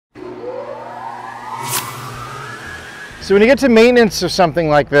So when you get to maintenance of something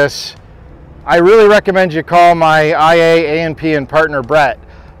like this, I really recommend you call my IA, A&P, and partner Brett,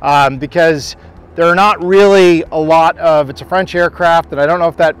 because there are not really a lot of, it's a French aircraft, and I don't know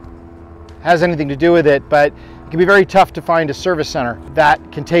if that has anything to do with it, but it can be very tough to find a service center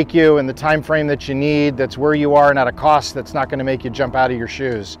that can take you in the time frame that you need, that's where you are and at a cost that's not going to make you jump out of your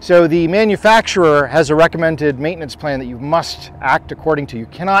shoes. So the manufacturer has a recommended maintenance plan that you must act according to. You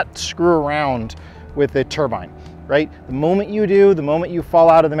cannot screw around with a turbine, right? The moment you do, the moment you fall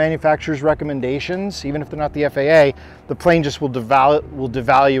out of the manufacturer's recommendations, even if they're not the FAA, the plane just will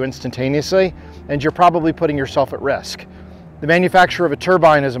devalue instantaneously, and you're probably putting yourself at risk. The manufacturer of a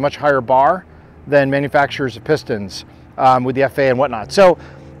turbine has a much higher bar than manufacturers of pistons with the FAA and whatnot. So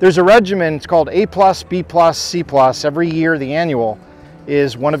there's a regimen, it's called A+, B+, C+. Every year the annual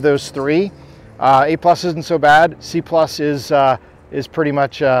is one of those three. A+ isn't so bad. C+ is pretty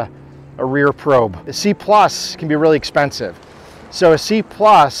much a rear probe. A C+ can be really expensive. So a C+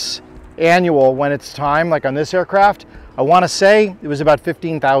 annual, when it's time, like on this aircraft, I want to say it was about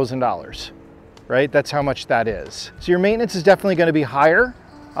 $15,000, right? That's how much that is. So your maintenance is definitely going to be higher.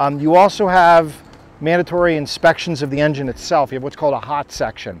 You also have mandatory inspections of the engine itself. You have what's called a hot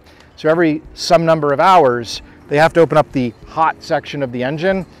section. So every some number of hours, they have to open up the hot section of the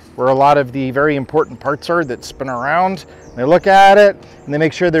engine where a lot of the very important parts are that spin around. They look at it and they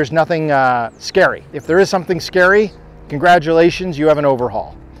make sure there's nothing scary. If there is something scary, congratulations, you have an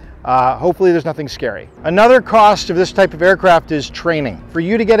overhaul. Hopefully there's nothing scary. Another cost of this type of aircraft is training. For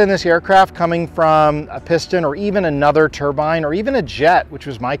you to get in this aircraft coming from a piston or even another turbine or even a jet, which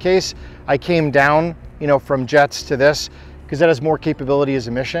was my case, I came down, from jets to this because that has more capability as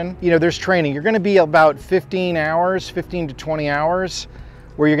a mission. There's training. You're going to be about 15 to 20 hours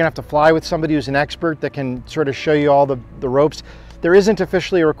where you're going to have to fly with somebody who's an expert that can sort of show you all the ropes. There isn't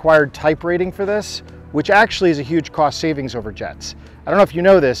officially a required type rating for this, which actually is a huge cost savings over jets. I don't know if you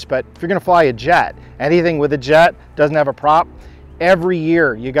know this, but if you're going to fly a jet, anything with a jet doesn't have a prop, every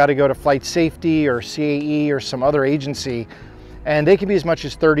year you got to go to flight safety or CAE or some other agency, and they can be as much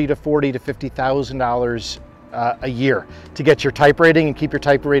as $30,000 to $40,000 to $50,000 a year to get your type rating and keep your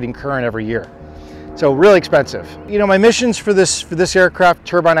type rating current every year. So really expensive. My missions for this aircraft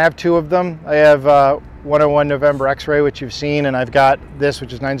turbine, I have two of them. I have 101 November X-ray, which you've seen, and I've got this,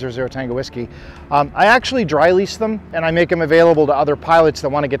 which is 900 Tango Whiskey. I actually dry lease them, and I make them available to other pilots that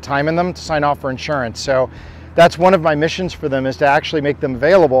want to get time in them to sign off for insurance. So that's one of my missions for them, is to actually make them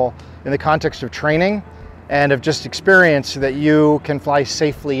available in the context of training and of just experience so that you can fly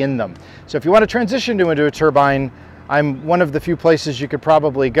safely in them. So if you want to transition into a turbine, I'm one of the few places you could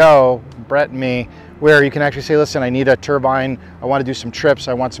probably go, Brett and me, where you can actually say, listen, I need a turbine, I want to do some trips,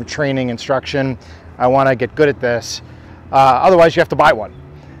 I want some training, instruction, I want to get good at this. Otherwise, you have to buy one.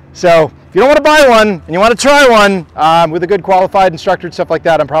 So if you don't want to buy one and you want to try one with a good qualified instructor and stuff like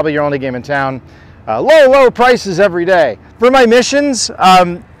that, I'm probably your only game in town. Low prices every day. For my missions,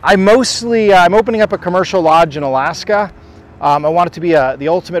 I'm opening up a commercial lodge in Alaska. I want it to be the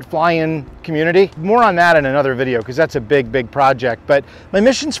ultimate fly-in community. More on that in another video because that's a big project. But my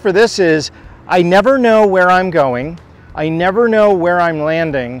missions for this is, I never know where I'm going. I never know where I'm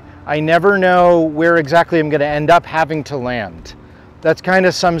landing. I never know where exactly I'm going to end up having to land. That kind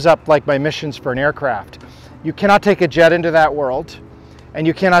of sums up like my missions for an aircraft. You cannot take a jet into that world, and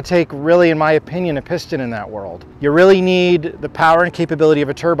you cannot take, really, in my opinion, a piston in that world. You really need the power and capability of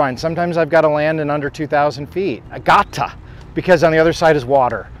a turbine. Sometimes I've got to land in under 2,000 feet. I got to, because on the other side is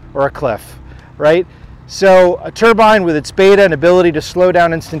water or a cliff, right? So a turbine with its beta and ability to slow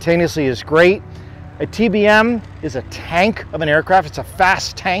down instantaneously is great. A TBM is a tank of an aircraft. It's a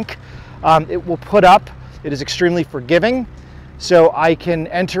fast tank. It will put up. It is extremely forgiving. So I can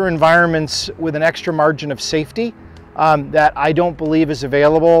enter environments with an extra margin of safety that I don't believe is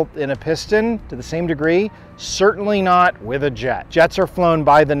available in a piston to the same degree. Certainly not with a jet. Jets are flown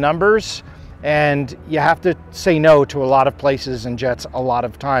by the numbers, and you have to say no to a lot of places in jets a lot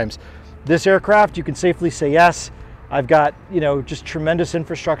of times. This aircraft, you can safely say yes. I've got, just tremendous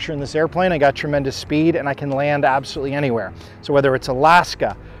infrastructure in this airplane. I got tremendous speed, and I can land absolutely anywhere. So whether it's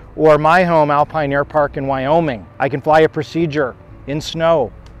Alaska or my home, Alpine Air Park in Wyoming, I can fly a procedure in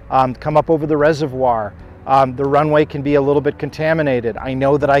snow, come up over the reservoir. The runway can be a little bit contaminated. I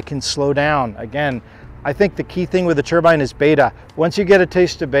know that I can slow down. Again, I think the key thing with the turbine is beta. Once you get a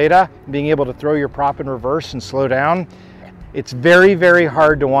taste of beta, being able to throw your prop in reverse and slow down, it's very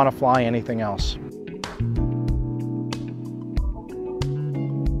hard to want to fly anything else.